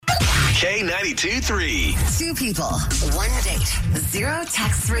K92 3. Two people, one date, zero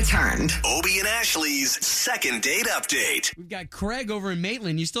texts returned. Obie and Ashley's second date update. We've got Craig over in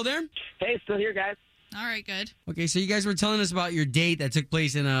Maitland. You still there? Hey, still here, guys. All right, good. Okay, so you guys were telling us about your date that took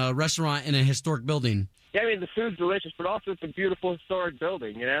place in a restaurant in a historic building. Yeah, I mean, the food's delicious, but also it's a beautiful historic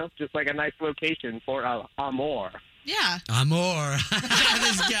building, you know? Just like a nice location for amor. Yeah. Amor.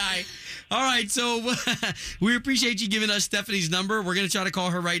 This guy. All right, so we appreciate you giving us Stephanie's number. We're going to try to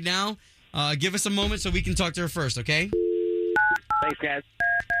call her right now. Give us a moment so we can talk to her first, okay? Thanks, guys.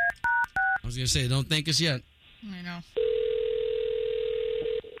 I was going to say, don't thank us yet. I know.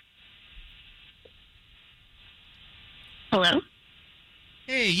 Hello?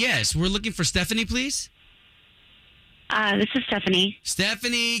 Hey, yes, we're looking for Stephanie, please. This is Stephanie.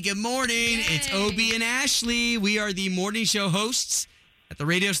 Stephanie, good morning. Yay. It's Obie and Ashley. We are the morning show hosts at the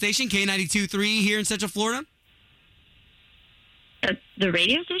radio station, K92.3 here in Central Florida. The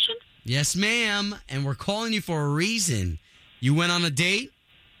radio station? Yes, ma'am. And we're calling you for a reason. You went on a date.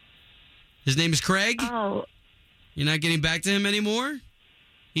 His name is Craig. Oh, You're not getting back to him anymore?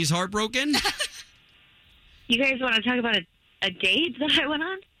 He's heartbroken? you guys want to talk about a date that I went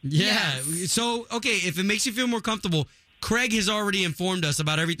on? Yeah. Yes. So, okay, if it makes you feel more comfortable, Craig has already informed us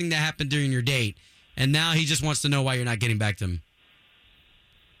about everything that happened during your date. And now he just wants to know why you're not getting back to him.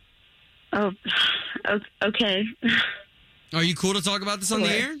 Oh, okay. Are you cool to talk about this on the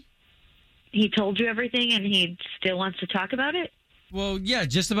Sure. air? He told you everything and he still wants to talk about it? Well, yeah,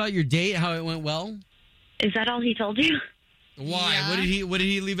 just about your date, how it went well. Is that all he told you? Why? Yeah. What did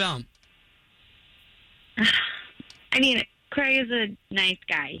he leave out? I mean, Craig is a nice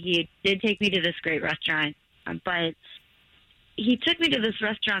guy. He did take me to this great restaurant, but he took me to this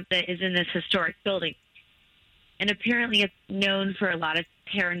restaurant that is in this historic building. And apparently it's known for a lot of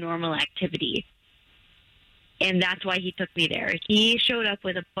paranormal activity. And that's why he took me there. He showed up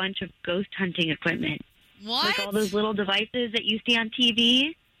with a bunch of ghost hunting equipment. What? Like all those little devices that you see on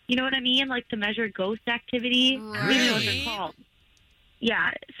TV. You know what I mean? Like to measure ghost activity. I don't even know what they're Really? called.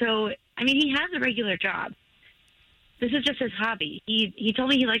 Yeah. So, I mean, he has a regular job. This is just his hobby. He told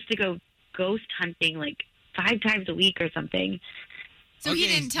me he likes to go ghost hunting like 5 times a week or something. So he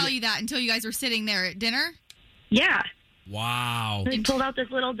Okay, didn't tell you that until you guys were sitting there at dinner? Yeah. Wow. He pulled out this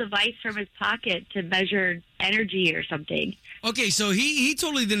little device from his pocket to measure energy or something. Okay, so he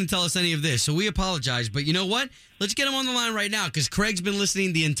totally didn't tell us any of this, so we apologize. But you know what? Let's get him on the line right now because Craig's been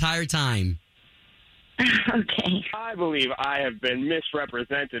listening the entire time. Okay. I believe I have been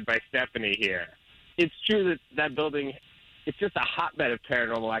misrepresented by Stephanie here. It's true that that building, it's just a hotbed of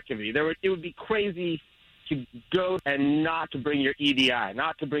paranormal activity. It would be crazy to go and not to bring your EDI,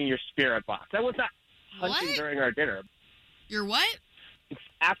 not to bring your spirit box. I was not hunting What? during our dinner. You're what?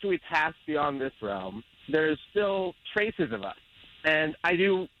 After we pass beyond this realm, there's still traces of us. And I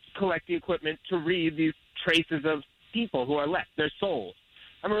do collect the equipment to read these traces of people who are left, their souls.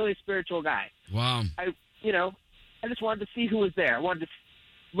 I'm a really spiritual guy. Wow. I just wanted to see who was there. I wanted to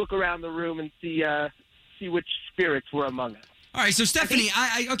look around the room and see which spirits were among us. All right, so Stephanie,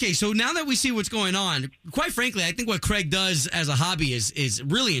 okay, so now that we see what's going on, quite frankly, I think what Craig does as a hobby is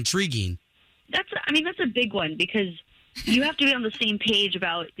really intriguing. That's a big one because you have to be on the same page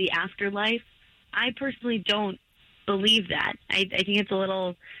about the afterlife. I personally don't believe that. I think it's a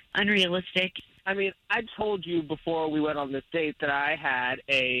little unrealistic. I mean, I told you before we went on this date that I had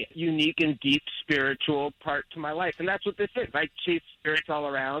a unique and deep spiritual part to my life, and that's what this is. I chase spirits all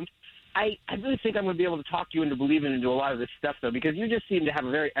around. I really think I'm going to be able to talk you into believing into a lot of this stuff, though, because you just seem to have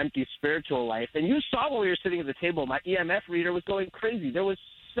a very empty spiritual life. And you saw when we were sitting at the table, my EMF reader was going crazy. There was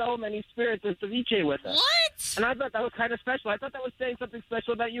so many spirits and ceviche with us. What? And I thought that was kind of special. I thought that was saying something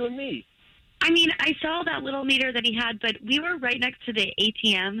special about you and me. I mean, I saw that little meter that he had, but we were right next to the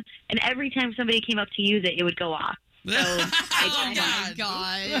ATM, and every time somebody came up to use it, it would go off. So Oh, my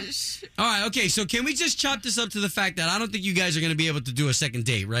gosh. All right, okay, so can we just chop this up to the fact that I don't think you guys are going to be able to do a second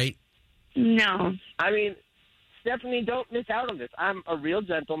date, right? No. I mean, Stephanie, don't miss out on this. I'm a real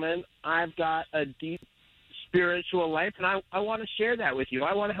gentleman. I've got a deep spiritual life, and I want to share that with you.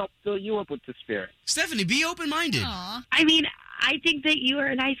 I want to help fill you up with the spirit. Stephanie, be open-minded. Aw. I mean, I think that you are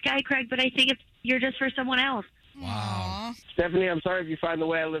a nice guy, Craig, but I think you're just for someone else. Wow. Stephanie, I'm sorry if you find the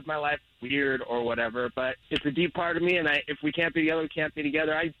way I live my life weird or whatever, but it's a deep part of me, and if we can't be together, we can't be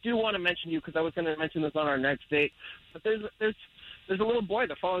together. I do want to mention you because I was going to mention this on our next date, but there's a little boy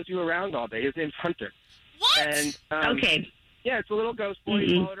that follows you around all day. His name's Hunter. What? And Okay. yeah, it's a little ghost boy.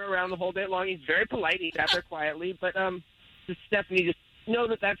 He followed her around the whole day long. He's very polite. He sat there quietly, but just Stephanie, just know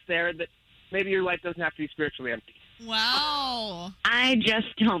that that's there. That maybe your life doesn't have to be spiritually empty. Wow. I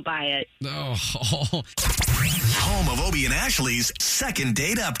just don't buy it. Oh. Home of Obie and Ashley's second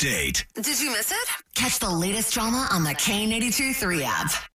date update. Did you miss it? Catch the latest drama on the K82 3 app.